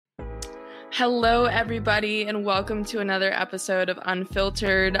Hello, everybody, and welcome to another episode of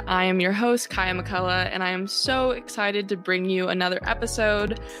Unfiltered. I am your host, Kaya McCullough, and I am so excited to bring you another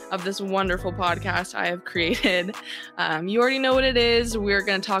episode of this wonderful podcast I have created. You already know what it is. We're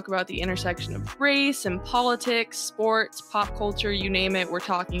going to talk about the intersection of race and politics, sports, pop culture, you name it. We're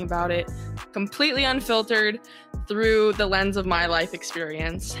talking about it completely unfiltered through the lens of my life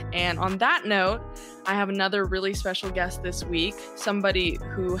experience. And on that note, I have another really special guest this week, somebody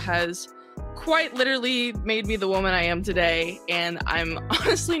who has quite literally made me the woman I am today, and I'm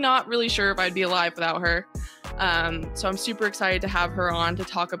honestly not really sure if I'd be alive without her. So I'm super excited to have her on to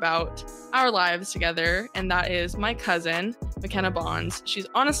talk about our lives together, and that is my cousin, McKenna Bonds. She's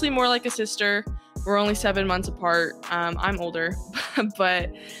honestly more like a sister. We're only 7 months apart. I'm older,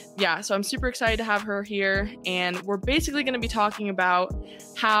 but yeah, so I'm super excited to have her here, and we're basically going to be talking about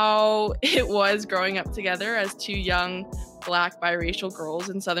how it was growing up together as two young Black biracial girls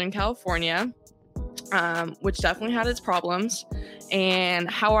in Southern California, which definitely had its problems, and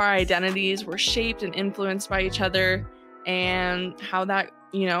how our identities were shaped and influenced by each other, and how that,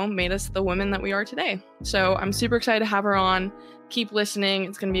 made us the women that we are today. So I'm super excited to have her on. Keep listening.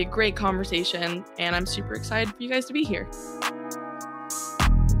 It's going to be a great conversation, and I'm super excited for you guys to be here.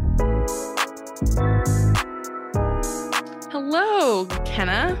 Hello,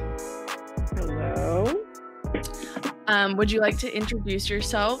 Kenna. Hello. Would you like to introduce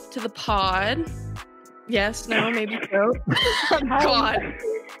yourself to the pod? Yes, no, maybe so. God.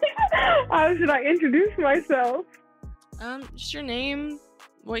 How should I introduce myself? Just your name,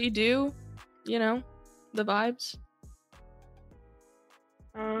 what you do, the vibes.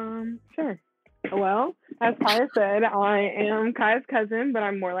 Sure. Well, as Kaya said, I am Kaya's cousin, but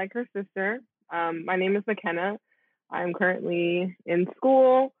I'm more like her sister. My name is McKenna. I'm currently in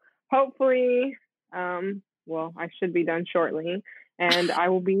school. Hopefully, I should be done shortly, and I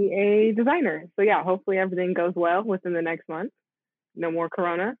will be a designer. So yeah, hopefully everything goes well within the next month. No more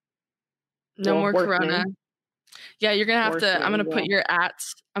Corona. No more Corona. Yeah, you're gonna have to. I'm gonna put your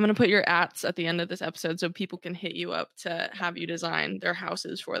ats at the end of this episode so people can hit you up to have you design their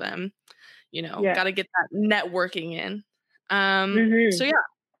houses for them. Got to get that networking in. So yeah,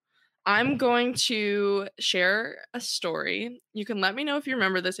 I'm going to share a story. You can let me know if you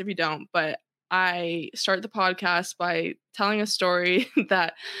remember this, if you don't, but I start the podcast by telling a story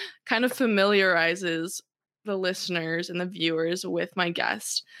that kind of familiarizes the listeners and the viewers with my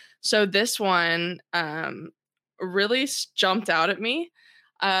guest. So this one really jumped out at me.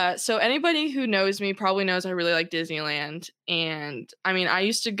 So anybody who knows me probably knows I really like Disneyland. And I mean, I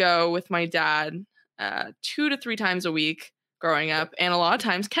used to go with my dad 2 to 3 times a week growing up. And a lot of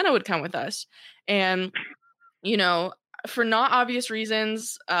times Kenna would come with us. And, for not obvious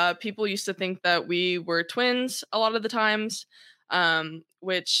reasons, people used to think that we were twins a lot of the times,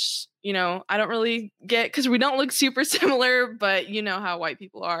 which, I don't really get because we don't look super similar, but you know how white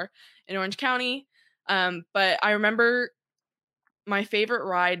people are in Orange County. But I remember my favorite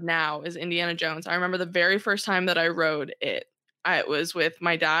ride now is Indiana Jones. I remember the very first time that I rode it. It was with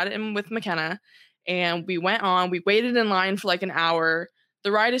my dad and with McKenna, and we waited in line for like an hour.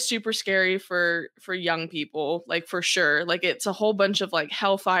 The ride is super scary for young people, like for sure. Like it's a whole bunch of like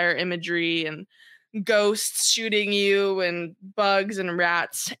hellfire imagery and ghosts shooting you and bugs and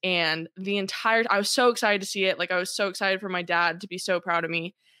rats. And I was so excited to see it. Like I was so excited for my dad to be so proud of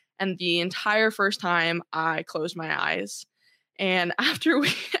me. And the entire first time I closed my eyes. And after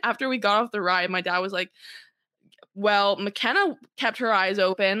we got off the ride, my dad was like, well, McKenna kept her eyes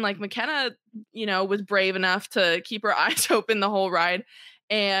open. Like McKenna, was brave enough to keep her eyes open the whole ride.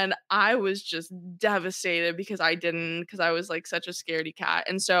 And I was just devastated because I was like such a scaredy cat.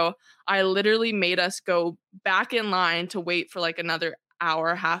 And so I literally made us go back in line to wait for like another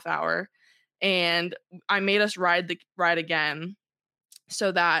hour, half hour. And I made us ride the ride again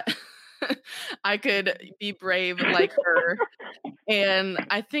so that I could be brave like her. And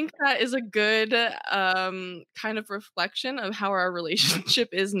I think that is a good kind of reflection of how our relationship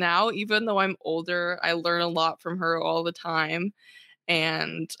is now. Even though I'm older, I learn a lot from her all the time.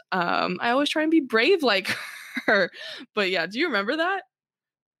 And I always try and be brave like her. But yeah, do you remember that?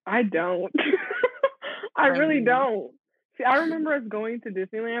 I don't. I really don't. See, I remember us going to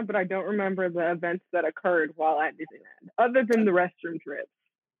Disneyland, but I don't remember the events that occurred while at Disneyland, other than the restroom trips.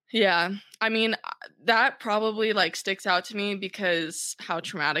 Yeah, I mean, that probably like sticks out to me because how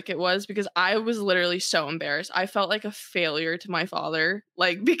traumatic it was, because I was literally so embarrassed. I felt like a failure to my father,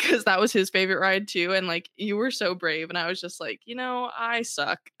 like because that was his favorite ride too. And like you were so brave, and I was just like, I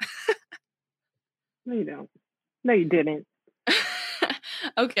suck. No, you don't. No, you didn't.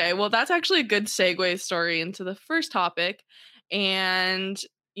 Okay, well, that's actually a good segue story into the first topic. And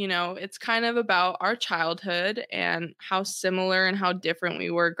you know, it's kind of about our childhood and how similar and how different we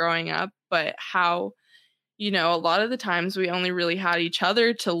were growing up, but how, you know, a lot of the times we only really had each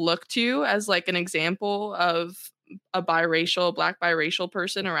other to look to as like an example of a black biracial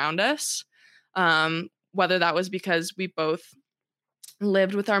person around us. Whether that was because we both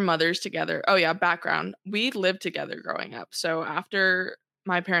lived with our mothers together. Oh yeah, background. We lived together growing up. So after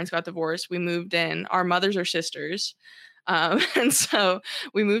my parents got divorced, we moved in. Our mothers are sisters. And so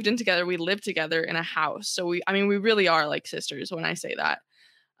we moved in together. We lived together in a house. So we really are like sisters when I say that.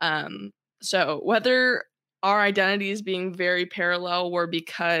 So whether our identities being very parallel were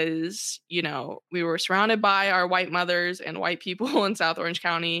because, you know, we were surrounded by our white mothers and white people in South Orange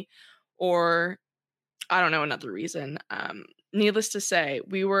County, or I don't know, another reason. Needless to say,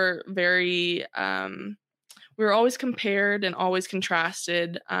 we were always compared and always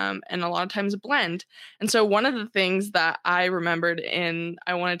contrasted, and a lot of times blend. And so one of the things that I remembered and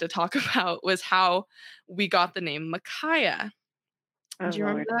I wanted to talk about was how we got the name Micaiah. Do you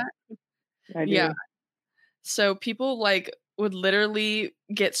remember that? I do. Yeah. So people like would literally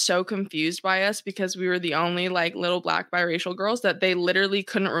get so confused by us because we were the only like little black biracial girls that they literally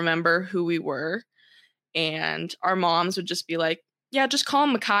couldn't remember who we were. And our moms would just be like, yeah, just call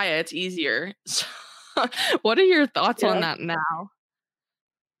him Micaiah. It's easier. So, what are your thoughts on that now?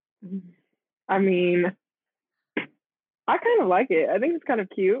 I mean, I kind of like it. I think it's kind of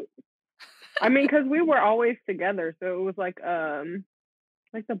cute. I mean, because we were always together, so it was like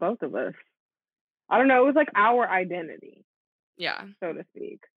the both of us. I don't know. It was like our identity. Yeah. So to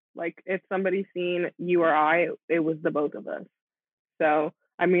speak. Like if somebody seen you or I, it was the both of us. So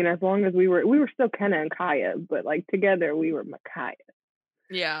I mean, as long as we were still Kenna and Kaya, but like together we were Micaiah.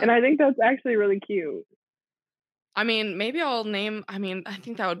 Yeah. And I think that's actually really cute. I mean, maybe I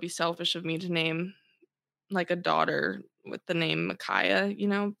think that would be selfish of me to name like a daughter with the name Micaiah, you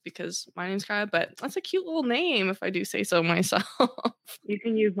know, because my name's Kaya, but that's a cute little name if I do say so myself. You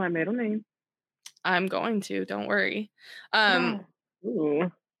can use my middle name. I'm going to, don't worry. Ooh.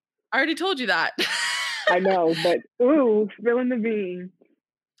 I already told you that. I know, but spilling the beans.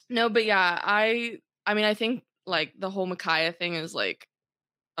 No, but yeah, I mean, I think like the whole Micaiah thing is like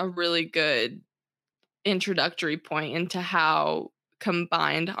a really good introductory point into how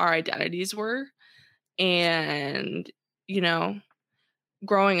combined our identities were. And, you know,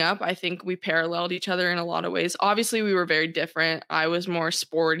 growing up, I think we paralleled each other in a lot of ways. Obviously, we were very different. I was more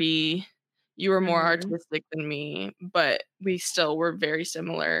sporty. You were more artistic than me, but we still were very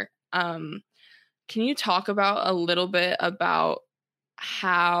similar. Can you talk about a little bit about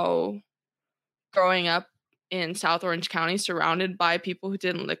how growing up in South Orange County surrounded by people who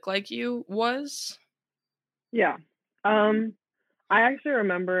didn't look like you was? Yeah. I actually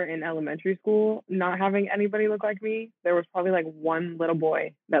remember in elementary school not having anybody look like me. There was probably like one little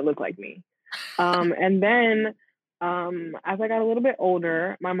boy that looked like me. And then as I got a little bit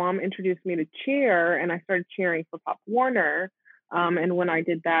older, my mom introduced me to cheer and I started cheering for Pop Warner. And when I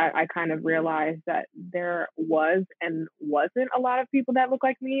did that, I kind of realized that there was and wasn't a lot of people that looked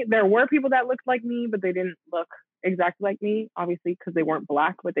like me. There were people that looked like me, but they didn't look exactly like me, obviously, because they weren't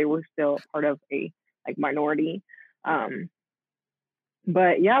Black, but they were still part of a like minority.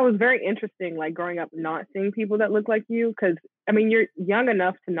 But yeah, it was very interesting, like growing up, not seeing people that look like you. Cause I mean, you're young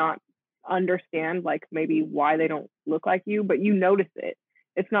enough to not understand like maybe why they don't look like you, but you notice it.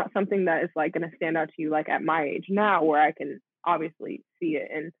 It's not something that is like going to stand out to you like at my age now where I can obviously see it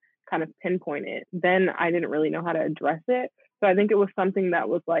and kind of pinpoint it. Then I didn't really know how to address it. So I think it was something that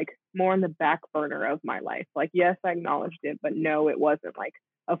was like more on the back burner of my life. Like, yes, I acknowledged it, but no, it wasn't like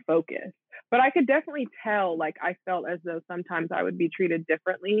a focus. But I could definitely tell, like, I felt as though sometimes I would be treated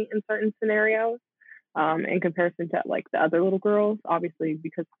differently in certain scenarios in comparison to like the other little girls, obviously,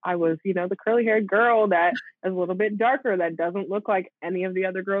 because I was, you know, the curly haired girl that is a little bit darker, that doesn't look like any of the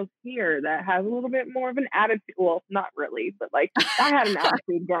other girls here, that has a little bit more of an attitude. Well, not really, but like I had an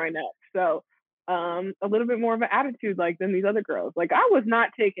attitude growing up. So a little bit more of an attitude like than these other girls. Like I was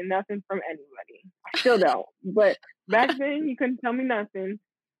not taking nothing from anybody. I still don't. But back then you couldn't tell me nothing.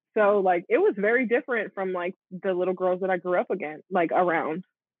 So like it was very different from like the little girls that I grew up again, like around.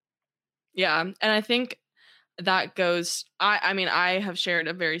 Yeah. And I think that goes, I mean, I have shared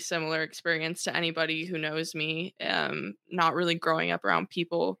a very similar experience to anybody who knows me, not really growing up around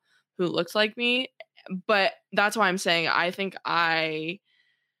people who looked like me. But that's why I'm saying I think I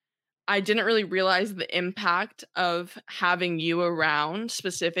didn't really realize the impact of having you around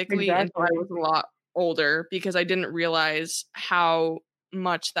specifically until I was a lot older, because I didn't realize how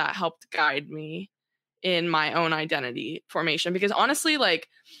much that helped guide me in my own identity formation. Because honestly, like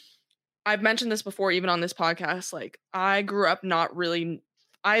I've mentioned this before, even on this podcast, like I grew up not really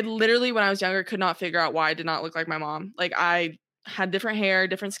I literally, when I was younger, could not figure out why I did not look like my mom. Like, I had different hair,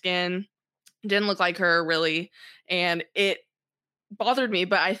 different skin, didn't look like her really, and it bothered me.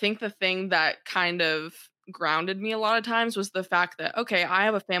 But I think the thing that kind of grounded me a lot of times was the fact that, okay, I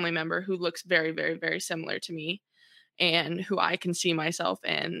have a family member who looks very, very, very similar to me and who I can see myself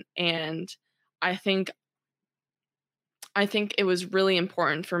in. And I think it was really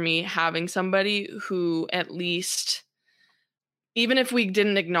important for me having somebody who, at least, even if we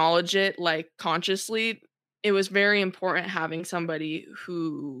didn't acknowledge it like consciously, it was very important having somebody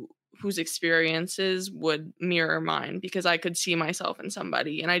whose experiences would mirror mine, because I could see myself in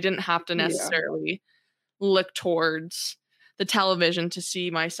somebody and I didn't have to necessarily look towards the television to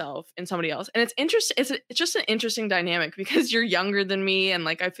see myself in somebody else. And it's interesting. It's just an interesting dynamic because you're younger than me. And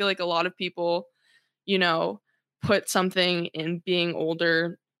like, I feel like a lot of people, you know, put something in being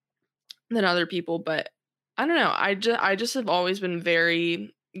older than other people, but I don't know. I just have always been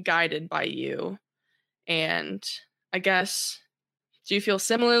very guided by you. And I guess, do you feel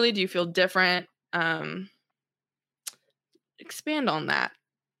similarly? Do you feel different? Expand on that.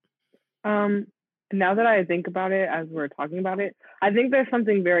 Now that I think about it, as we're talking about it, I think there's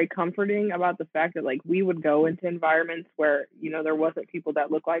something very comforting about the fact that like we would go into environments where, you know, there wasn't people that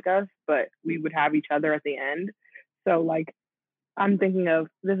look like us, but we would have each other at the end. So like, I'm thinking of,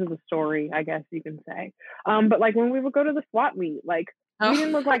 this is a story, I guess you can say. But like when we would go to the SWAT meet, like we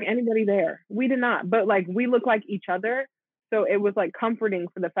didn't look like anybody there. We did not, but like we look like each other. So it was like comforting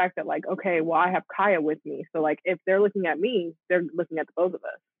for the fact that like, okay, well, I have Kaya with me. So like if they're looking at me, they're looking at the both of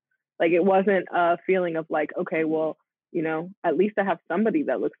us. Like it wasn't a feeling of like, okay, well, you know, at least I have somebody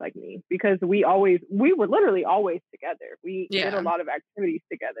that looks like me, because we were literally always together. We did a lot of activities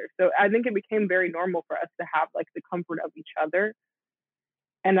together. So I think it became very normal for us to have like the comfort of each other.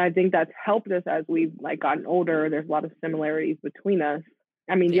 And I think that's helped us as we've like gotten older. There's a lot of similarities between us.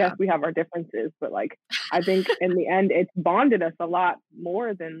 I mean, yes, we have our differences, but like, I think in the end, it's bonded us a lot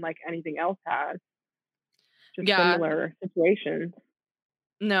more than like anything else has. Just similar situations.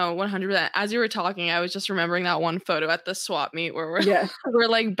 No, 100%. As you were talking, I was just remembering that one photo at the swap meet where we're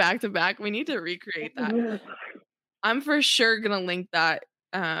like back to back. We need to recreate that. I'm for sure gonna link that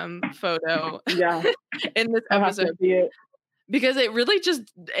photo in this episode, because it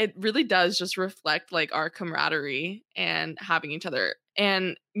really does just reflect like our camaraderie and having each other.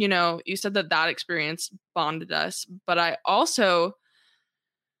 And you know, you said that experience bonded us, but I also,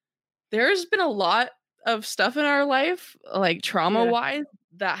 there's been a lot of stuff in our life, like trauma wise,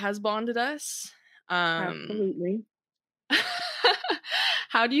 that has bonded us. Absolutely.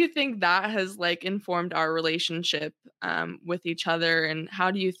 How do you think that has like informed our relationship with each other, and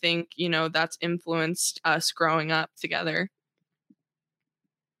how do you think, you know, that's influenced us growing up together?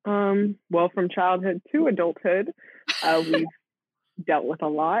 Well, from childhood to adulthood, we've dealt with a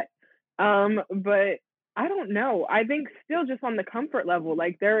lot. But I don't know. I think still just on the comfort level,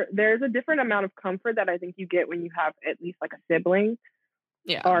 like there's a different amount of comfort that I think you get when you have at least like a sibling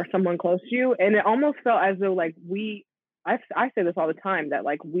or someone close to you. And it almost felt as though like I say this all the time, that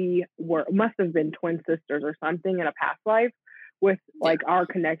like we must have been twin sisters or something in a past life, with like our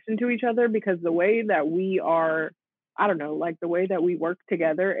connection to each other, because the way that we are, I don't know, like the way that we work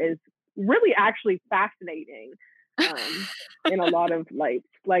together is really actually fascinating. In a lot of like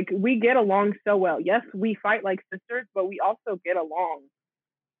we get along so well. Yes, we fight like sisters, but we also get along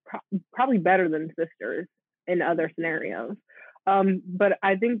probably better than sisters in other scenarios. But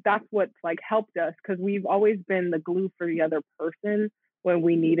I think that's what's like helped us, because we've always been the glue for the other person when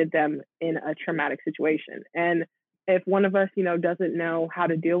we needed them in a traumatic situation. And if one of us, you know, doesn't know how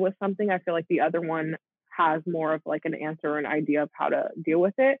to deal with something, I feel like the other one has more of like an answer or an idea of how to deal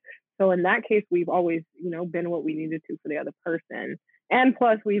with it. So in that case, we've always, you know, been what we needed to for the other person. And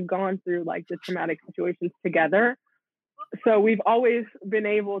plus we've gone through like the traumatic situations together. So we've always been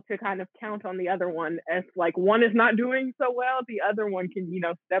able to kind of count on the other one, as like one is not doing so well, the other one can, you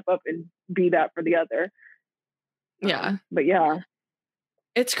know, step up and be that for the other. But yeah.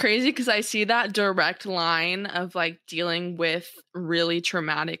 It's crazy because I see that direct line of like dealing with really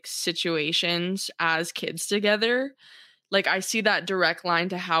traumatic situations as kids together. Like I see that direct line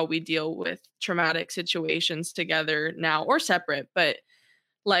to how we deal with traumatic situations together now, or separate. But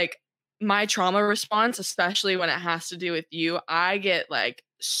like my trauma response, especially when it has to do with you, I get like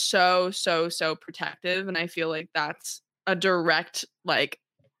so protective. And I feel like that's a direct like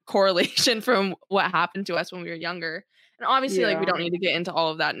correlation from what happened to us when we were younger. And obviously like we don't need to get into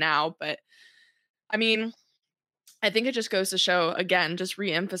all of that now, but I mean, I think it just goes to show, again, just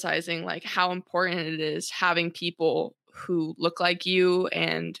re-emphasizing like how important it is having people who look like you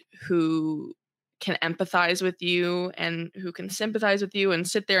and who can empathize with you and who can sympathize with you and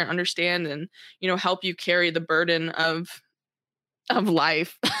sit there and understand and, help you carry the burden of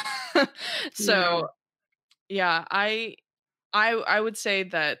life. So yeah, I would say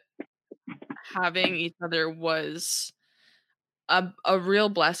that having each other was a real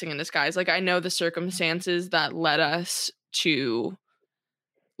blessing in disguise. Like, I know the circumstances that led us to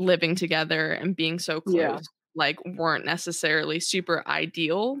living together and being so close, like, weren't necessarily super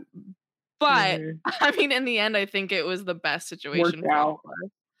ideal, but I mean, in the end, I think it was the best situation for all of us.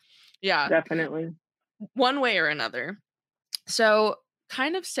 Yeah. Definitely. One way or another. So,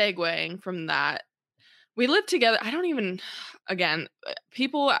 kind of segueing from that, we lived together. Again,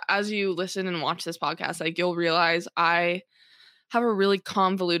 people, as you listen and watch this podcast, like, you'll realize I have a really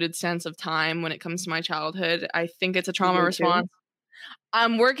convoluted sense of time when it comes to my childhood. I think it's a trauma response.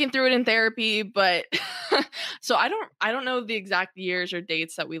 I'm working through it in therapy, but so I don't know the exact years or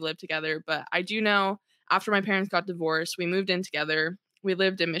dates that we lived together, but I do know after my parents got divorced, we moved in together. We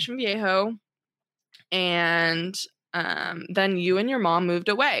lived in Mission Viejo, and then you and your mom moved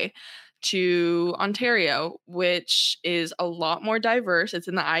away to Ontario, which is a lot more diverse. It's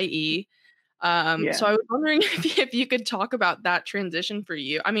in the IE. So I was wondering if you could talk about that transition for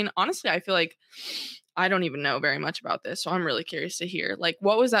you. I mean, honestly, I feel like I don't even know very much about this, so I'm really curious to hear. Like,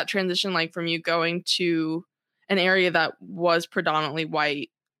 what was that transition like from you going to an area that was predominantly white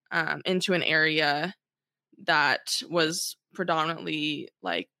into an area that was predominantly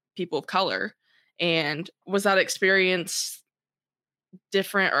like people of color? And was that experience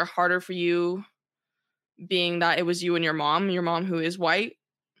different or harder for you, being that it was you and your mom who is white?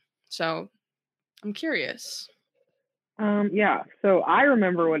 So I'm curious. So I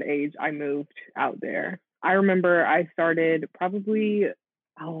remember what age I moved out there. I remember I started probably, it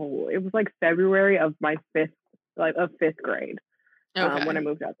was like February of my fifth grade when I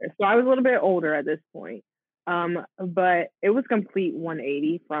moved out there. So I was a little bit older at this point. But it was complete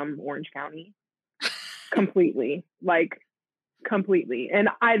 180 from Orange County. Completely. And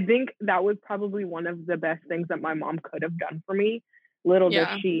I think that was probably one of the best things that my mom could have done for me. Little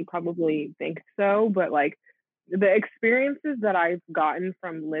does she probably think so, but like the experiences that I've gotten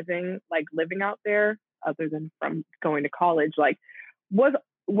from living out there, other than from going to college, like was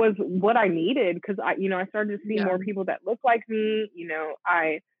what I needed, because I started to see more people that look like me.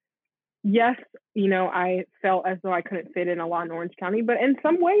 I felt as though I couldn't fit in a lot in Orange County, but in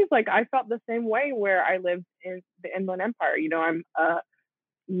some ways, like I felt the same way where I lived in the Inland Empire.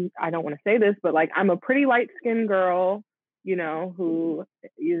 I don't want to say this, but like I'm a pretty light skinned girl, who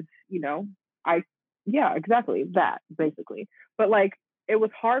is, exactly that basically. But like it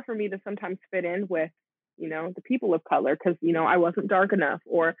was hard for me to sometimes fit in with, the people of color, because, I wasn't dark enough,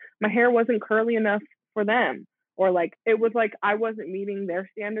 or my hair wasn't curly enough for them, or like it was like I wasn't meeting their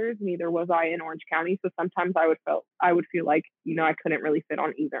standards, neither was I in Orange County. So sometimes I would feel like, I couldn't really fit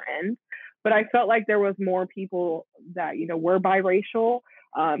on either end. But I felt like there was more people that, were biracial,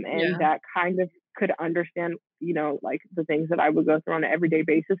 and that kind of could understand, like the things that I would go through on an everyday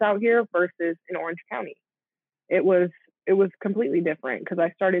basis out here versus in Orange County. It was completely different, because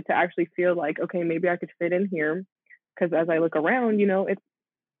I started to actually feel like, okay, maybe I could fit in here, because as I look around, it's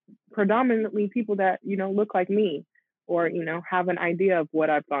predominantly people that, look like me, or, have an idea of what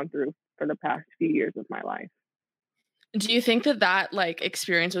I've gone through for the past few years of my life. Do you think that like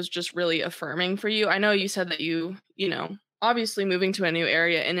experience was just really affirming for you? I know you said that obviously moving to a new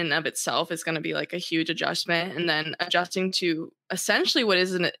area in and of itself is going to be like a huge adjustment, and then adjusting to essentially what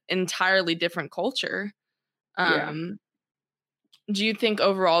is an entirely different culture. Do you think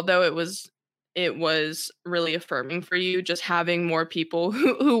overall though it was really affirming for you, just having more people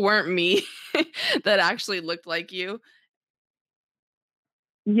who weren't me that actually looked like you?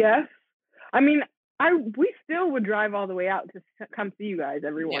 Yes. I mean, we still would drive all the way out to come see you guys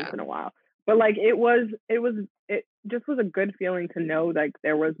every once in a while. But like it just was a good feeling to know like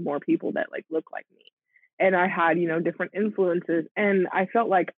there was more people that like looked like me. And I had, different influences, and I felt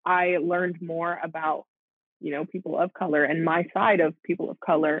like I learned more about, people of color and my side of people of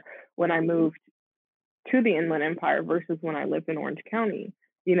color when I moved to the Inland Empire versus when I lived in Orange County.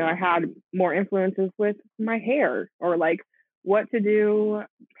 I had more influences with my hair, or like what to do,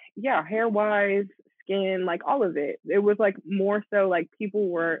 hair wise, skin, like all of it. It was like more so like people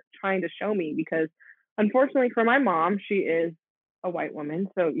were trying to show me, because unfortunately for my mom, she is a white woman.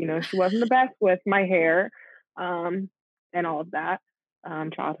 So, she wasn't the best with my hair, and all of that.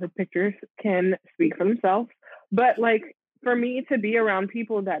 Childhood pictures can speak for themselves. But like for me to be around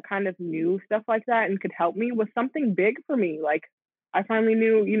people that kind of knew stuff like that and could help me was something big for me. Like I finally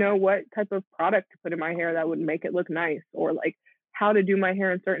knew, what type of product to put in my hair that would make it look nice, or like how to do my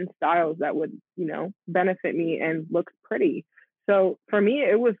hair in certain styles that would, benefit me and look pretty. So for me,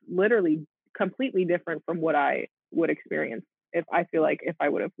 it was literally completely different from what I would experience if I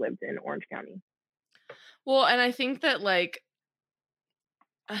would have lived in Orange County. Well, and I think that like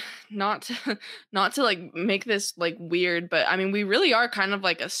not to, not to like make this like weird, but I mean we really are kind of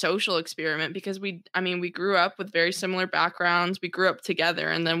like a social experiment because we grew up with very similar backgrounds. We grew up together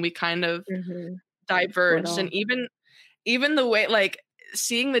and then we kind of diverged, and even the way like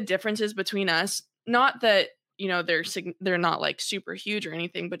seeing the differences between us, not that they're not like super huge or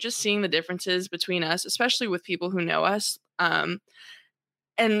anything, but just seeing the differences between us, especially with people who know us, and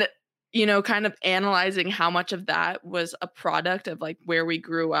kind of analyzing how much of that was a product of like where we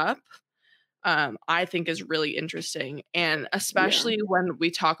grew up, I think is really interesting. And especially when we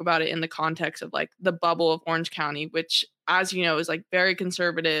talk about it in the context of like the bubble of Orange County, which, as you know, is like very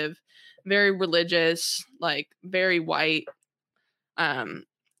conservative, very religious, like very white.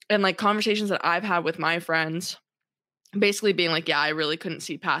 And like conversations that I've had with my friends basically being like, yeah, I really couldn't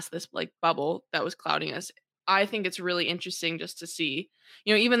see past this like bubble that was clouding us. I think it's really interesting just to see,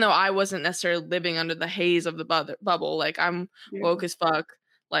 even though I wasn't necessarily living under the haze of the bubble, like I'm woke as fuck,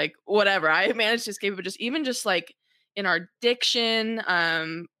 like whatever. I managed to escape it, but just like in our diction,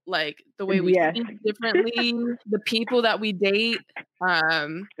 like the way we think differently, the people that we date.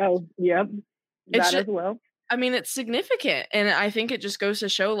 Oh, yep. That as well. I mean, it's significant. And I think it just goes to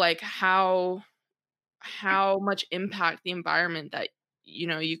show like how much impact the environment that,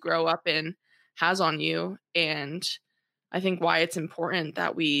 you grow up in has on you. And I think why it's important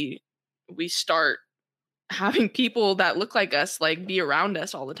that we start having people that look like us, like be around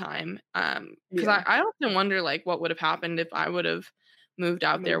us all the time. Cause I often wonder like what would have happened if I would have moved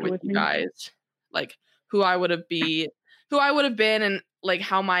out there with you guys, like who I would have been and like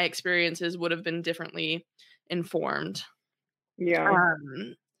how my experiences would have been differently informed. Yeah.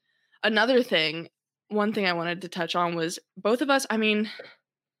 One thing I wanted to touch on was both of us, I mean,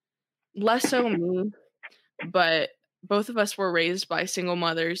 less so me, but both of us were raised by single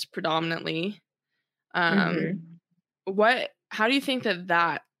mothers predominantly. How do you think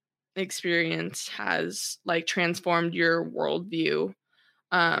that experience has like transformed your worldview?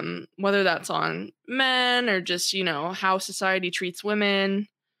 Whether that's on men or just, how society treats women,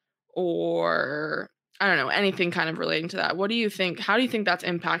 or I don't know, anything kind of relating to that. What do you think? How do you think that's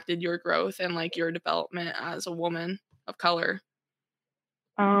impacted your growth and like your development as a woman of color?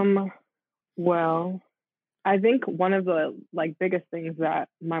 Well, I think one of the like biggest things that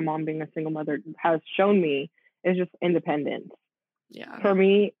my mom being a single mother has shown me is just independence. Yeah. For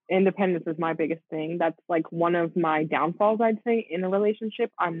me, independence is my biggest thing. That's like one of my downfalls, I'd say, in a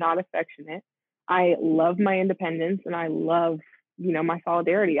relationship. I'm not affectionate. I love my independence and I love, my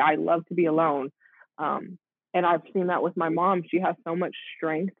solidarity. I love to be alone. And I've seen that with my mom. She has so much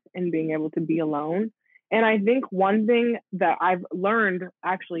strength in being able to be alone. And I think one thing that I've learned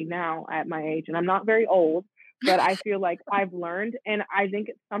actually now at my age, and I'm not very old, but I feel like I've learned, and I think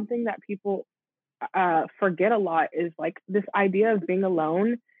it's something that people forget a lot, is like this idea of being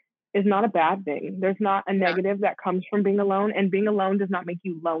alone is not a bad thing. There's not a negative that comes from being alone, and being alone does not make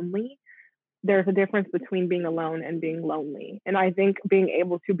you lonely. There's a difference between being alone and being lonely. And I think being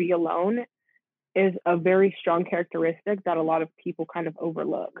able to be alone is a very strong characteristic that a lot of people kind of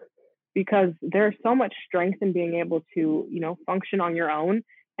overlook, because there's so much strength in being able to, function on your own.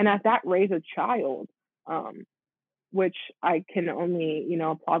 And at that, raise a child, which I can only,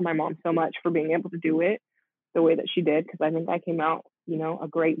 applaud my mom so much for being able to do it the way that she did, because I think I came out, a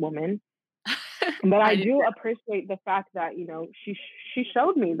great woman. But I do appreciate the fact that, she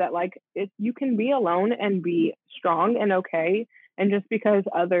showed me that like you can be alone and be strong and okay. And just because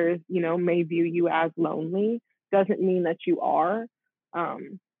others, may view you as lonely doesn't mean that you are.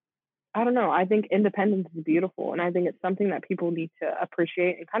 I don't know. I think independence is beautiful. And I think it's something that people need to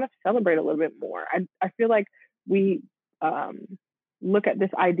appreciate and kind of celebrate a little bit more. I feel like we look at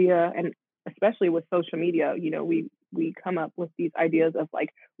this idea, and especially with social media, we come up with these ideas of like,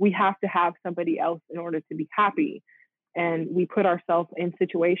 we have to have somebody else in order to be happy. And we put ourselves in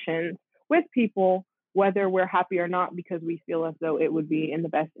situations with people, whether we're happy or not, because we feel as though it would be in the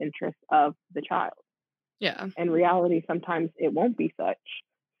best interest of the child. Yeah. In reality, sometimes it won't be such.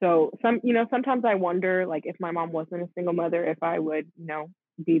 So sometimes I wonder, like, if my mom wasn't a single mother, if I would,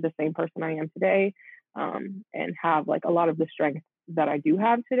 be the same person I am today, and have like a lot of the strength that I do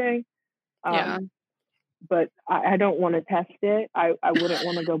have today. But I don't want to test it. I wouldn't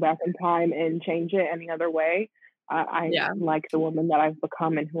want to go back in time and change it any other way. I like the woman that I've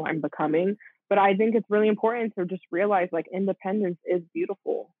become and who I'm becoming. But I think it's really important to just realize like independence is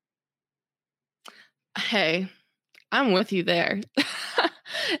beautiful. Hey, I'm with you there.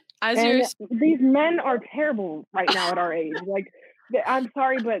 These men are terrible right now at our age. Like, I'm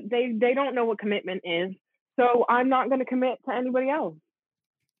sorry, but they don't know what commitment is. So I'm not going to commit to anybody else.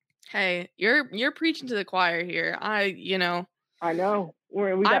 Hey, you're preaching to the choir here. I know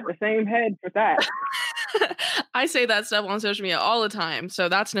we got the same head for that. I say that stuff on social media all the time, so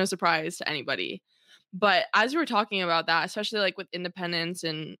that's no surprise to anybody. But as we were talking about that, especially like with independence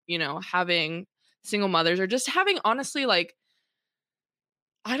and, having single mothers or just having, honestly, like,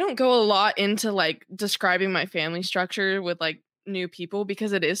 I don't go a lot into like describing my family structure with like new people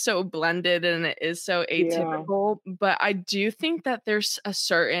because it is so blended and it is so atypical. Yeah. But I do think that there's a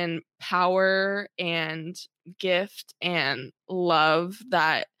certain power and gift and love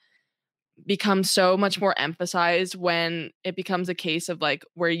that becomes so much more emphasized when it becomes a case of like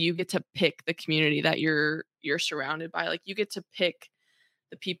where you get to pick the community that you're surrounded by. Like, you get to pick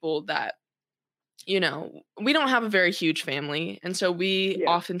the people that, we don't have a very huge family, and so we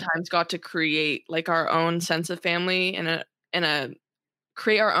oftentimes got to create like our own sense of family and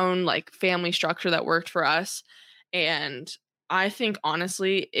create our own like family structure that worked for us. And I think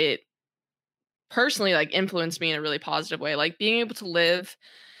honestly it personally like influenced me in a really positive way. Like, being able to live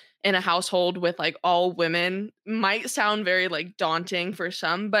in a household with like all women might sound very like daunting for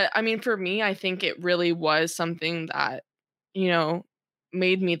some, but I mean, for me, I think it really was something that,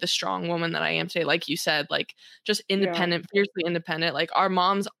 made me the strong woman that I am today. Like you said, like just independent, fiercely independent. Like, our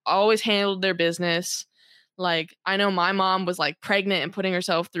moms always handled their business. Like, I know my mom was like pregnant and putting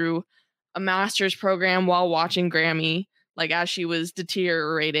herself through a master's program while watching Grammy, like as she was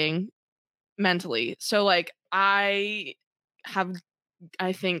deteriorating mentally. So like I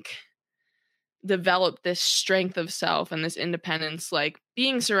think developed this strength of self and this independence, like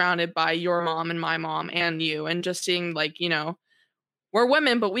being surrounded by your mom and my mom and you, and just seeing like, we're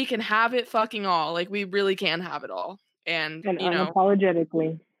women, but we can have it fucking all. Like, we really can have it all. And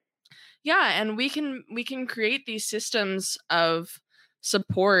unapologetically. Yeah. And we can create these systems of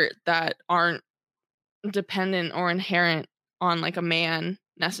support that aren't dependent or inherent on like a man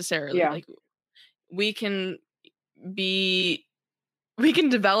necessarily. Yeah. Like, we can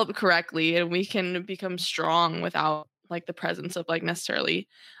develop correctly and we can become strong without like the presence of like necessarily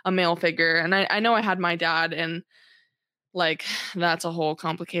a male figure. And I know I had my dad, and like that's a whole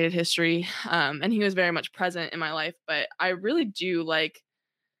complicated history. And he was very much present in my life, but I really do like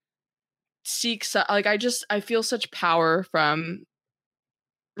I feel such power from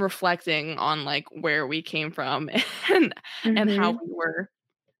reflecting on like where we came from and and how we were.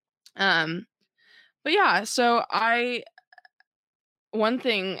 But yeah, so one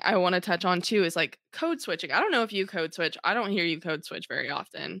thing I want to touch on too is like code switching. I don't know if you code switch. I don't hear you code switch very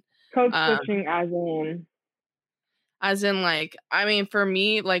often. Code switching as in like, I mean, for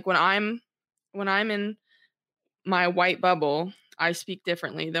me, like when I'm in my white bubble, I speak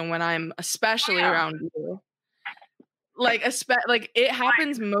differently than when I'm especially around you. Like it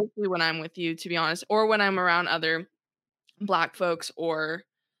happens mostly when I'm with you, to be honest, or when I'm around other Black folks or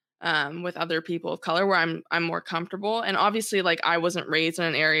with other people of color where I'm more comfortable. And obviously, like, I wasn't raised in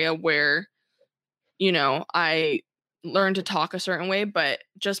an area where, I learned to talk a certain way, but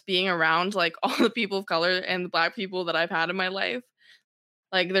just being around like all the people of color and the Black people that I've had in my life,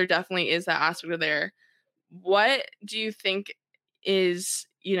 like, there definitely is that aspect of there. What do you think is,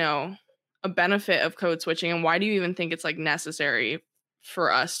 a benefit of code switching, and why do you even think it's like necessary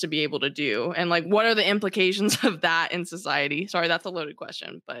for us to be able to do? And like, what are the implications of that in society? Sorry, that's a loaded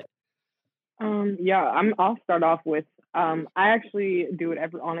question, but I'll start off with I actually do it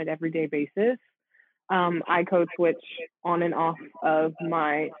on an everyday basis. I code switch on and off of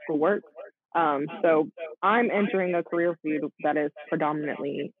my schoolwork. So I'm entering a career field that is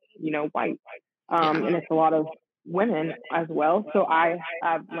predominantly, white. And it's a lot of women as well. So I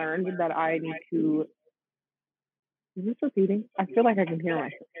have learned that I need to. Is this repeating? I feel like I can hear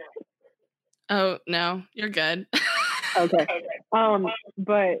myself. Oh no, you're good. Okay.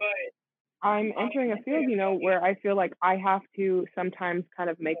 But I'm entering a field, where I feel like I have to sometimes kind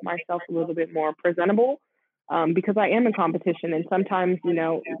of make myself a little bit more presentable, because I am in competition. And sometimes,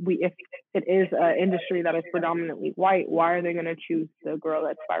 if it is an industry that is predominantly white, why are they going to choose the girl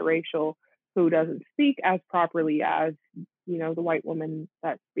that's biracial who doesn't speak as properly as, the white woman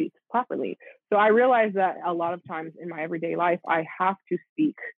that speaks properly? So I realize that a lot of times in my everyday life, I have to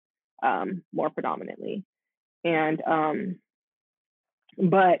speak more predominantly. And,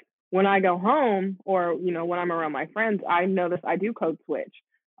 but when I go home or, when I'm around my friends, I notice I do code switch,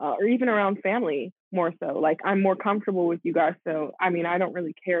 or even around family more so. Like, I'm more comfortable with you guys. So, I mean, I don't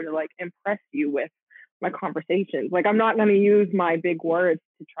really care to like impress you with my conversations. Like, I'm not going to use my big words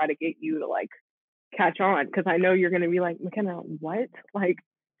to try to get you to like catch on, because I know you're going to be like, McKenna, what? Like,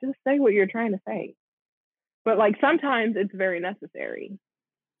 just say what you're trying to say. But like sometimes it's very necessary.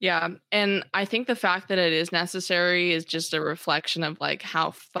 Yeah. And I think the fact that it is necessary is just a reflection of like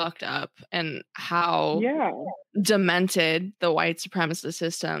how fucked up and how demented the white supremacist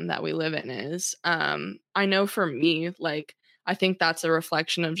system that we live in is. I know for me, like, I think that's a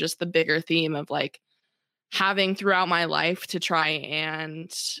reflection of just the bigger theme of like having throughout my life to try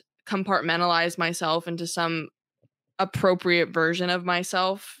and compartmentalize myself into some appropriate version of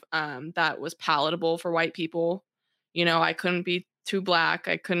myself that was palatable for white people. You know, I couldn't be too black.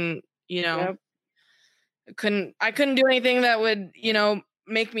 I couldn't, you know, I couldn't do anything that would, you know,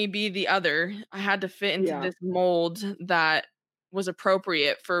 make me be the other. I had to fit into this mold that was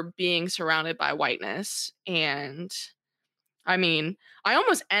appropriate for being surrounded by whiteness. And I mean, I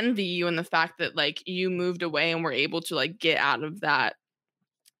almost envy you in the fact that like you moved away and were able to like get out of that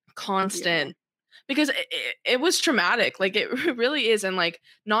constant because it was traumatic. Like it really is. And like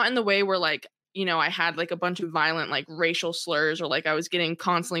not in the way where like, you know, I had like a bunch of violent like racial slurs or like I was getting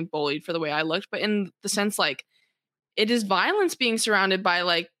constantly bullied for the way I looked, but in the sense like it is violence being surrounded by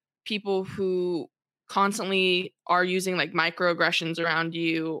like people who constantly are using like microaggressions around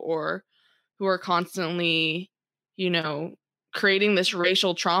you or who are constantly, you know, creating this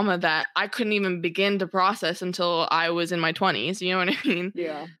racial trauma that I couldn't even begin to process until I was in my 20s. You know what I mean?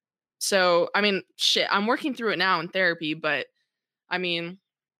 Yeah. So, I mean, shit, I'm working through it now in therapy, but I mean,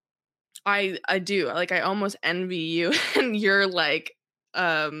 I do. Like I almost envy you and your like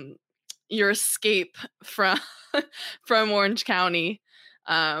your escape from from Orange County.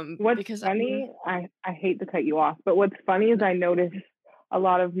 What's Because funny, I hate to cut you off, but what's funny is I notice a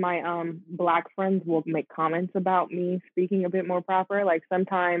lot of my black friends will make comments about me speaking a bit more proper. Like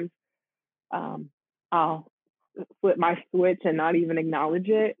sometimes I'll flip my switch and not even acknowledge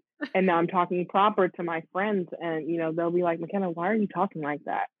it. And now I'm talking proper to my friends, and you know, they'll be like, McKenna, why are you talking like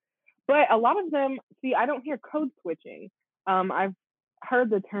that? But a lot of them, see, I don't hear code switching. I've heard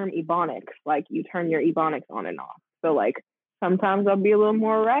the term ebonics, like you turn your ebonics on and off. So like sometimes I'll be a little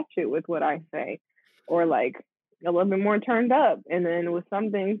more ratchet with what I say, or like a little bit more turned up. And then with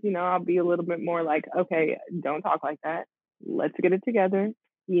some things, you know, I'll be a little bit more like, okay, don't talk like that. Let's get it together.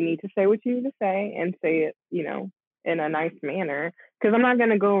 You need to say what you need to say and say it, you know, in a nice manner. Because I'm not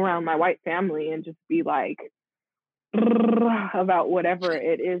going to go around my white family and just be like, about whatever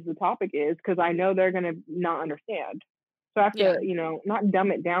it is the topic is, because I know they're going to not understand. So I have to, you know, not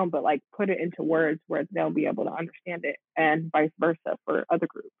dumb it down, but like put it into words where they'll be able to understand it, and vice versa for other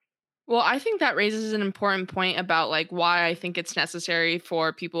groups. Well, I think that raises an important point about like why I think it's necessary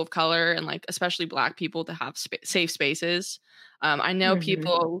for people of color and like especially Black people to have safe spaces. I know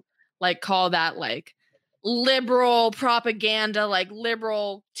people like call that like liberal propaganda, like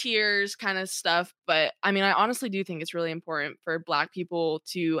liberal tears kind of stuff. But I mean, I honestly do think it's really important for Black people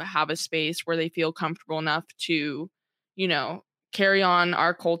to have a space where they feel comfortable enough to, you know, carry on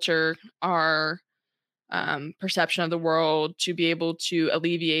our culture, our perception of the world, to be able to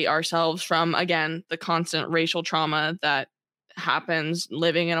alleviate ourselves from, again, the constant racial trauma that happens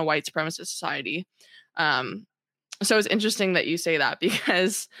living in a white supremacist society. So it's interesting that you say that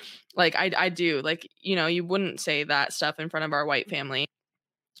because like I do, like, you know, you wouldn't say that stuff in front of our white family.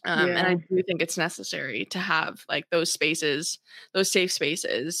 And I do think it's necessary to have like those spaces, those safe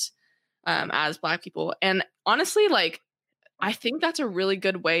spaces as Black people. And honestly, like, I think that's a really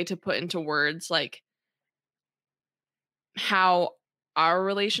good way to put into words like how our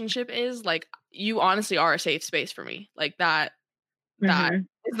relationship is. Like, you honestly are a safe space for me. Like that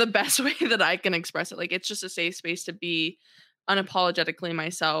is the best way that I can express it. Like, it's just a safe space to be unapologetically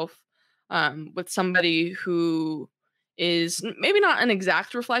myself with somebody who is maybe not an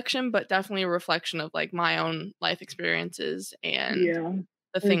exact reflection, but definitely a reflection of like my own life experiences and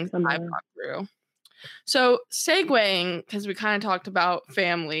the things that I've gone through. So segueing, because we kind of talked about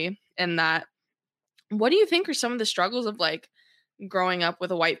family and that, what do you think are some of the struggles of like growing up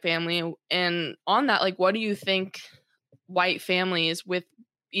with a white family? And on that, like, what do you think white families with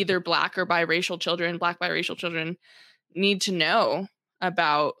either Black or biracial children, Black biracial children, need to know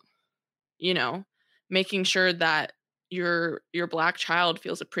about, you know, making sure that your Black child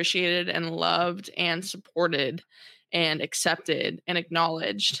feels appreciated and loved and supported and accepted and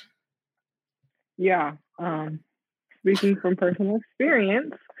acknowledged? Yeah. Speaking from personal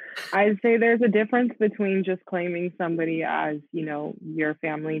experience, I'd say there's a difference between just claiming somebody as, you know, your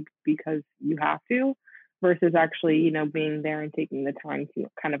family because you have to, versus actually, you know, being there and taking the time to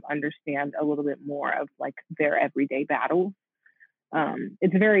kind of understand a little bit more of like their everyday battles.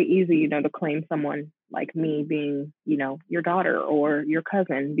 It's very easy, to claim someone like me being, your daughter or your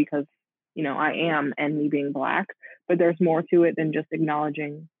cousin because I am and me being Black. But there's more to it than just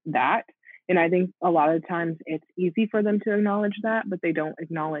acknowledging that. And I think a lot of times it's easy for them to acknowledge that, but they don't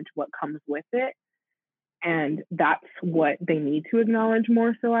acknowledge what comes with it. And that's what they need to acknowledge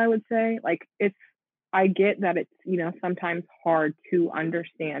more so, I would say. Like, I get that it's, sometimes hard to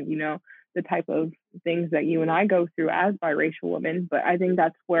understand, the type of things that you and I go through as biracial women. But I think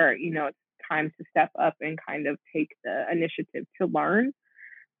that's where, it's time to step up and kind of take the initiative to learn.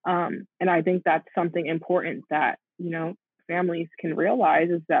 And I think that's something important that, families can realize,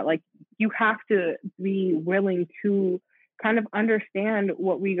 is that, like, you have to be willing to kind of understand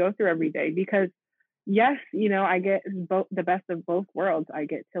what we go through every day. Because yes, I get the best of both worlds. I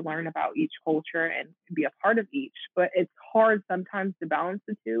get to learn about each culture and be a part of each, but it's hard sometimes to balance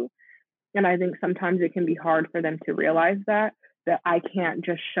the two. And I think sometimes it can be hard for them to realize that I can't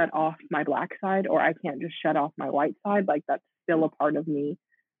just shut off my Black side, or I can't just shut off my white side. Like, that's still a part of me,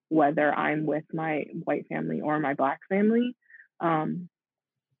 whether I'm with my white family or my Black family. I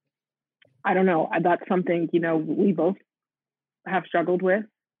don't know. That's something, we both have struggled with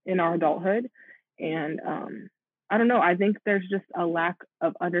in our adulthood. And I don't know. I think there's just a lack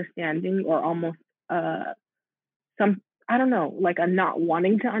of understanding, or almost I don't know, like a not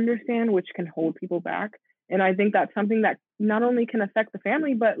wanting to understand, which can hold people back. And I think that's something that not only can affect the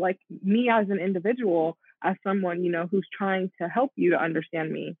family, but like me as an individual, as someone, who's trying to help you to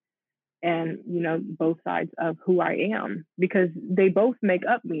understand me and, both sides of who I am, because they both make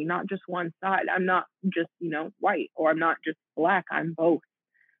up me, not just one side. I'm not just, white, or I'm not just Black. I'm both,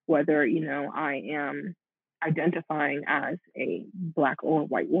 whether, I am identifying as a Black or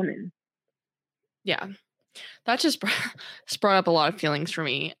white woman. Yeah. That just brought up a lot of feelings for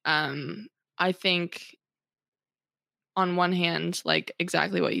me. I think on one hand, like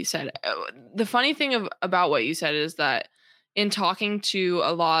exactly what you said. The funny thing about what you said is that in talking to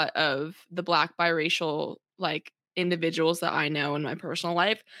a lot of the Black biracial like individuals that I know in my personal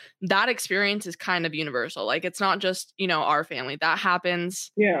life, that experience is kind of universal. Like, it's not just, our family. That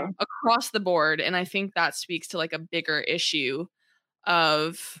happens across the board. And I think that speaks to like a bigger issue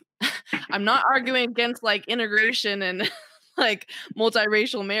of I'm not arguing against like integration and like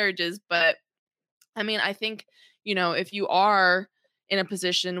multiracial marriages, but I mean, I think, if you are in a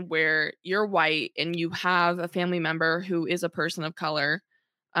position where you're white and you have a family member who is a person of color,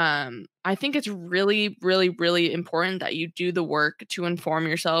 I think it's really, really, really important that you do the work to inform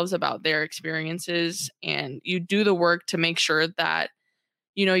yourselves about their experiences, and you do the work to make sure that,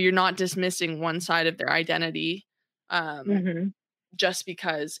 you're not dismissing one side of their identity just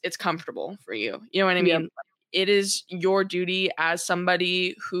because it's comfortable for you. You know what I mean? Yep. It is your duty as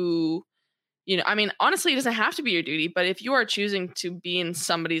somebody who, I mean, honestly, it doesn't have to be your duty, but if you are choosing to be in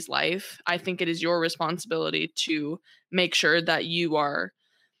somebody's life, I think it is your responsibility to make sure that you are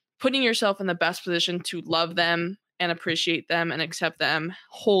putting yourself in the best position to love them and appreciate them and accept them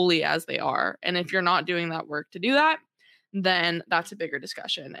wholly as they are. And if you're not doing that work to do that, then that's a bigger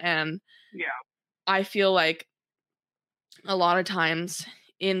discussion. And I feel like a lot of times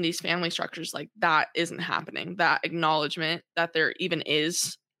in these family structures, like, that isn't happening. That acknowledgement that there even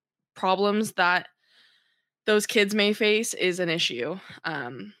is problems that those kids may face is an issue.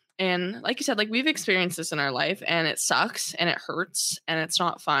 And like you said, like, we've experienced this in our life, and it sucks and it hurts and it's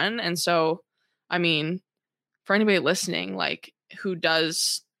not fun. And so, I mean, for anybody listening, like, who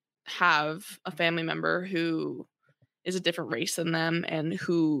does have a family member who is a different race than them and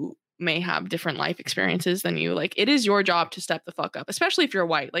who may have different life experiences than you, like, it is your job to step the fuck up, especially if you're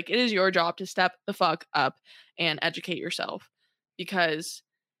white. Like, it is your job to step the fuck up and educate yourself, because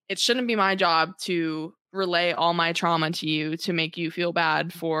it shouldn't be my job to relay all my trauma to you to make you feel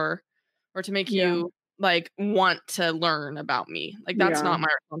bad for, or to make you like want to learn about me. Like, that's not my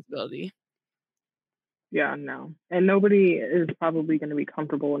responsibility. Yeah, no. And nobody is probably going to be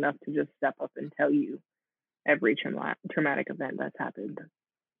comfortable enough to just step up and tell you every traumatic event that's happened.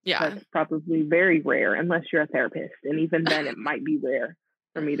 Yeah. That's probably very rare, unless you're a therapist. And even then, it might be rare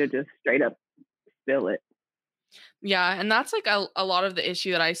for me to just straight up spill it. Yeah. And that's like a lot of the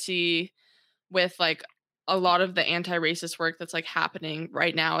issue that I see with like a lot of the anti-racist work that's like happening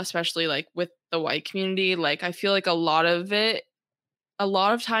right now, especially like with the white community. Like, I feel like a lot of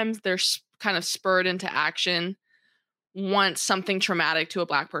times they're kind of spurred into action once something traumatic to a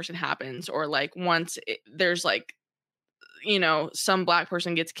Black person happens, or like once there's like, some Black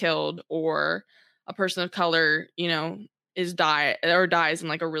person gets killed, or a person of color, dies in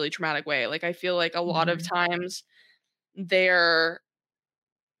like a really traumatic way. Like, I feel like a lot of times their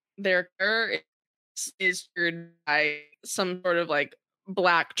is triggered by some sort of like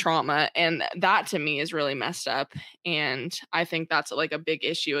Black trauma, and that to me is really messed up. And I think that's like a big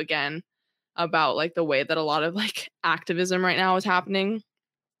issue again about like the way that a lot of like activism right now is happening,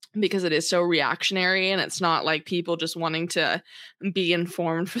 because it is so reactionary, and it's not like people just wanting to be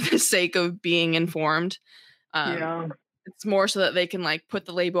informed for the sake of being informed. Yeah. It's more so that they can like put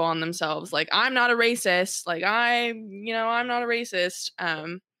the label on themselves, like I'm not a racist, like I'm not a racist.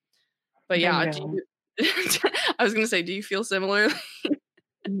 But yeah, I was gonna say, do you feel similar?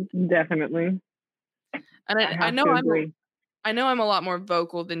 Definitely. And I know I'm a lot more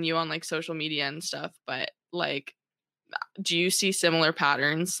vocal than you on like social media and stuff, but like, do you see similar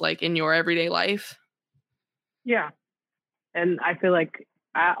patterns like in your everyday life? Yeah. And I feel like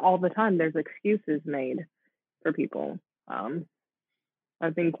all the time there's excuses made for people.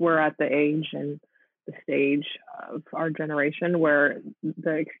 I think we're at the age and the stage of our generation where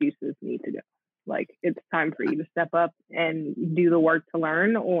the excuses need to go. Like, it's time for you to step up and do the work to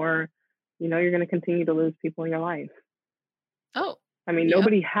learn, or, you're going to continue to lose people in your life. Oh, I mean,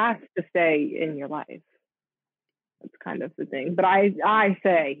 nobody has to stay in your life. That's kind of the thing. But I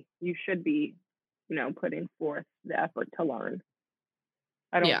say you should be, putting forth the effort to learn.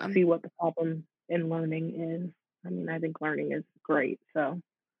 I don't see what the problem in learning is. I mean, I think learning is great. So,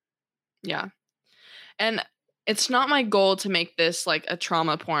 yeah. And it's not my goal to make this like a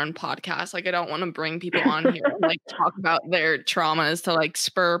trauma porn podcast. Like, I don't want to bring people on here and like talk about their traumas to like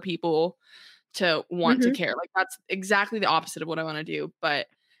spur people to want to care. Like, that's exactly the opposite of what I want to do. But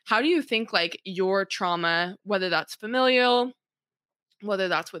how do you think like your trauma, whether that's familial, whether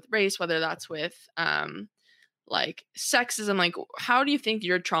that's with race, whether that's with like sexism, like how do you think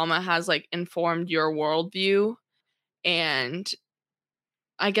your trauma has like informed your worldview? And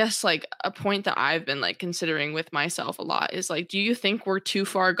I guess like a point that I've been like considering with myself a lot is like, do you think we're too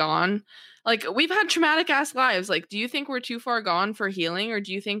far gone? Like, we've had traumatic ass lives. Like, do you think we're too far gone for healing, or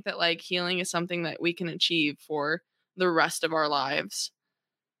do you think that like healing is something that we can achieve for the rest of our lives?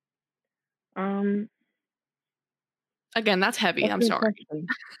 Again, that's heavy. I'm sorry.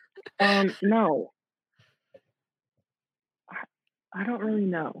 No, I don't really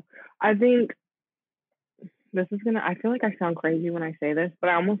know. I think I feel like I sound crazy when I say this, but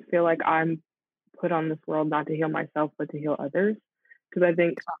I almost feel like I'm put on this world not to heal myself, but to heal others. Because I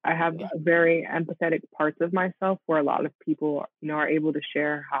think I have very empathetic parts of myself where a lot of people, are able to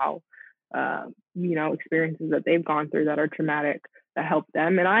share how, experiences that they've gone through that are traumatic that help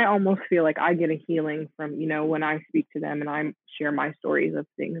them. And I almost feel like I get a healing from, when I speak to them and I share my stories of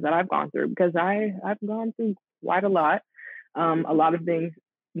things that I've gone through, because I've gone through quite a lot. A lot of things,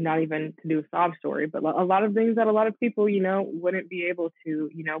 not even to do a sob story, but a lot of things that a lot of people, wouldn't be able to,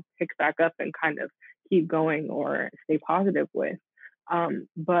 pick back up and kind of keep going or stay positive with.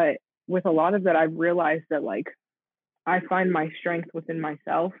 But with a lot of that, I've realized that like I find my strength within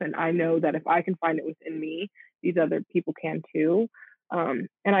myself, and I know that if I can find it within me, these other people can too. And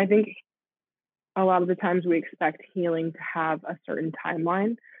I think a lot of the times we expect healing to have a certain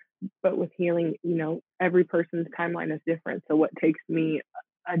timeline, but with healing, every person's timeline is different. So what takes me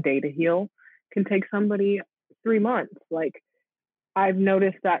a day to heal can take somebody 3 months. Like, I've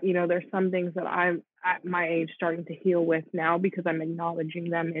noticed that, there's some things that I'm at my age starting to heal with now because I'm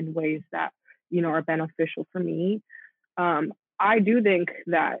acknowledging them in ways that, are beneficial for me. I do think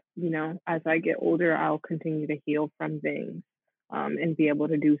that, as I get older, I'll continue to heal from things, and be able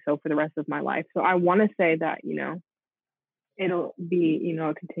to do so for the rest of my life. So I want to say that, it'll be,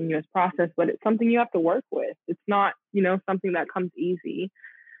 a continuous process, but it's something you have to work with. It's not, something that comes easy.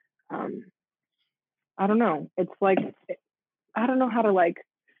 I don't know. It's like, I don't know how to like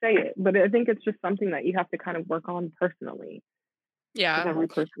say it, but I think it's just something that you have to kind of work on personally. Yeah. Every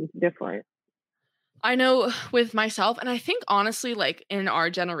person's different. I know with myself, and I think honestly, like in our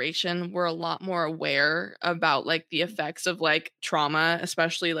generation, we're a lot more aware about like the effects of like trauma,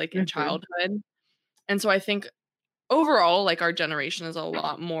 especially like in childhood. And so I think overall, like our generation is a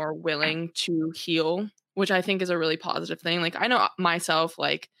lot more willing to heal, which I think is a really positive thing. Like, I know myself,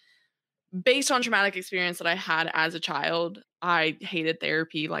 like based on traumatic experience that I had as a child, I hated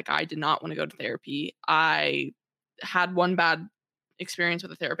therapy. Like, I did not want to go to therapy. I had one bad experience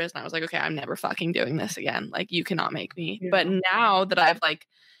with a therapist and I was like, okay, I'm never fucking doing this again. Like, you cannot make me. Yeah. But now that I've like,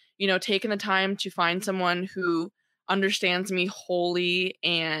 taken the time to find someone who understands me wholly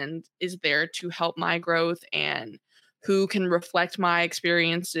and is there to help my growth and who can reflect my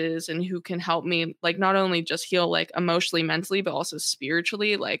experiences and who can help me like not only just heal like emotionally, mentally, but also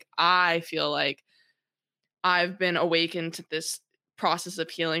spiritually, like I feel like I've been awakened to this process of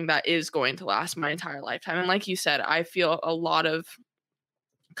healing that is going to last my entire lifetime. And like you said, I feel a lot of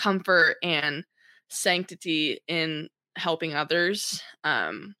comfort and sanctity in helping others.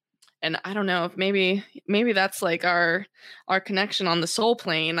 And I don't know if maybe that's like our connection on the soul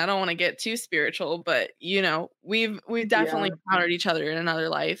plane. I don't want to get too spiritual, but you know, we've definitely encountered each other in another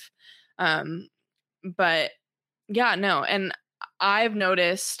life. But yeah, no. And I've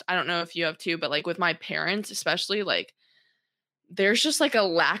noticed, I don't know if you have too, but like with my parents, especially, like there's just like a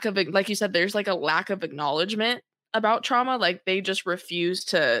lack of, like you said, there's like a lack of acknowledgement about trauma. Like they just refuse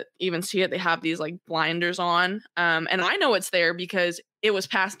to even see it. They have these like blinders on. And I know it's there because it was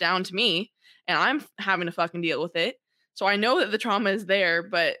passed down to me and I'm having to fucking deal with it. So I know that the trauma is there,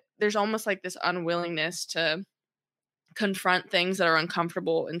 but there's almost like this unwillingness to confront things that are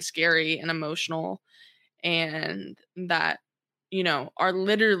uncomfortable and scary and emotional and that, you know, are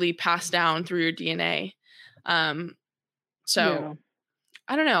literally passed down through your DNA. So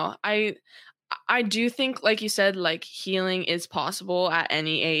I don't know. I do think, like you said, like healing is possible at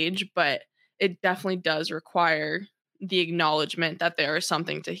any age, but it definitely does require the acknowledgement that there is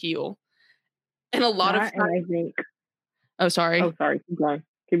something to heal. And a lot of times, and I think. Oh, sorry.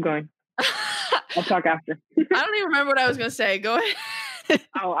 Keep going. I'll talk after. I don't even remember what I was going to say. Go ahead.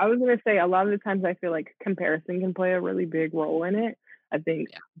 I was going to say, a lot of the times I feel like comparison can play a really big role in it. I think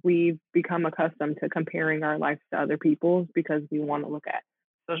we've become accustomed to comparing our lives to other people's because we want to look at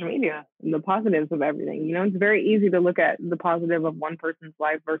social media and the positives of everything. You know, it's very easy to look at the positive of one person's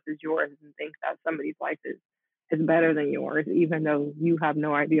life versus yours and think that somebody's life is better than yours, even though you have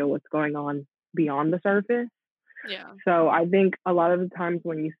no idea what's going on beyond the surface. Yeah. So I think a lot of the times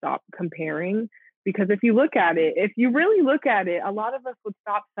when you stop comparing, because if you really look at it, a lot of us would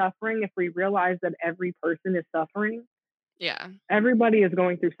stop suffering if we realize that every person is suffering. Yeah. Everybody is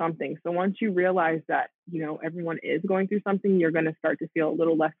going through something. So once you realize that, you know, everyone is going through something, you're going to start to feel a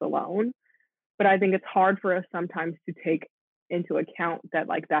little less alone. But I think it's hard for us sometimes to take into account that,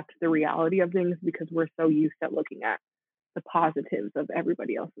 like, that's the reality of things because we're so used to looking at the positives of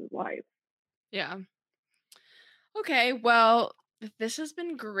everybody else's life. Yeah. Okay, well, this has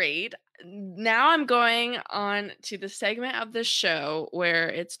been great. Now I'm going on to the segment of the show where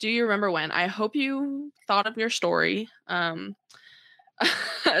it's Do You Remember When? I hope you thought of your story.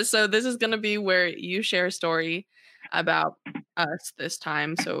 So this is going to be where you share a story about us this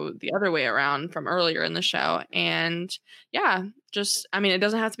time. So the other way around from earlier in the show. And yeah, just, I mean, it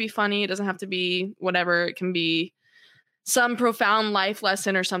doesn't have to be funny. It doesn't have to be whatever. It can be some profound life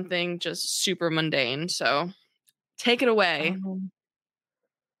lesson or something just super mundane. So take it away.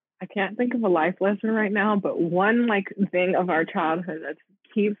 I can't think of a life lesson right now, but one like thing of our childhood that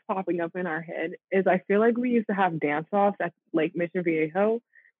keeps popping up in our head is I feel like we used to have dance offs at Lake Mission Viejo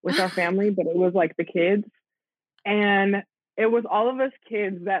with our family, but it was like the kids. And it was all of us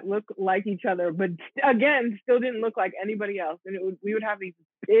kids that look like each other, but again, still didn't look like anybody else. And we would have these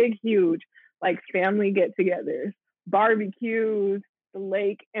big, huge, like family get-togethers, barbecues, the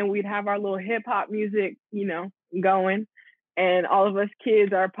lake, and we'd have our little hip hop music, you know, going. And all of us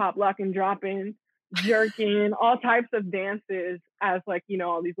kids are pop locking, dropping, jerking, all types of dances as like, you know,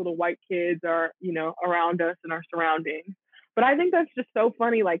 all these little white kids are, you know, around us and our surroundings. But I think that's just so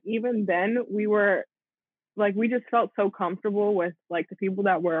funny. Like even then we were like, we just felt so comfortable with like the people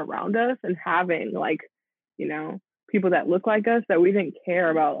that were around us and having like, you know, people that look like us that we didn't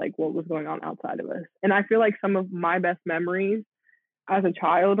care about like what was going on outside of us. And I feel like some of my best memories as a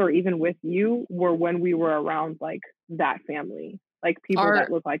child or even with you were when we were around like that family, like people that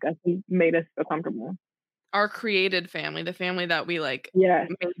look like us and made us feel comfortable. Our created family, the family that we like made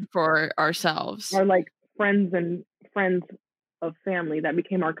for ourselves. Our like friends of family that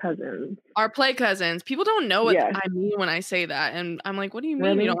became our cousins. Our play cousins. People don't know what I mean when I say that. And I'm like, what do you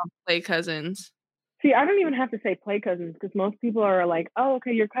mean you don't have play cousins? See, I don't even have to say play cousins because most people are like, oh,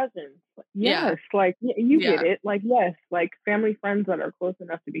 okay, you're cousins. Yes, like you get it. Like, yes, like family friends that are close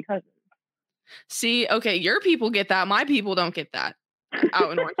enough to be cousins. See, okay, your people get that. My people don't get that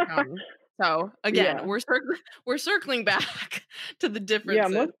out in Orange County. So again, we're circling back to the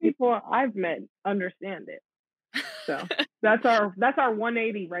differences. Yeah, most people I've met understand it. So that's our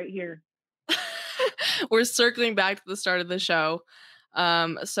 180 right here. We're circling back to the start of the show.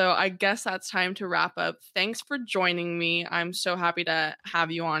 So I guess that's time to wrap up. Thanks for joining me. I'm so happy to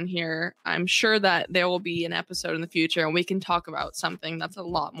have you on here. I'm sure that there will be an episode in the future and we can talk about something that's a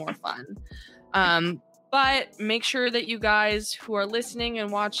lot more fun. But make sure that you guys who are listening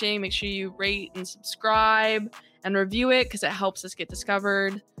and watching, make sure you rate and subscribe and review it because it helps us get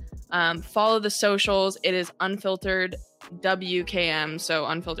discovered. Follow the socials. It is Unfiltered WKM, so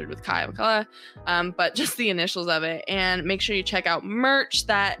Unfiltered with Kai McCullough, but just the initials of it. And make sure you check out merch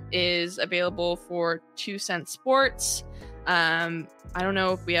that is available for 2 Cent Sports. I don't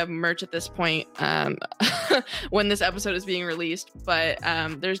know if we have merch at this point when this episode is being released, but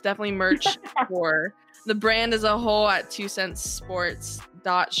there's definitely merch for the brand as a whole at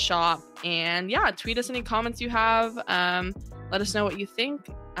 2centsports.shop. And yeah, tweet us any comments you have. Let us know what you think.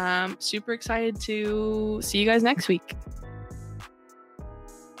 Super excited to see you guys next week.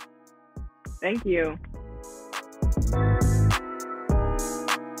 Thank you.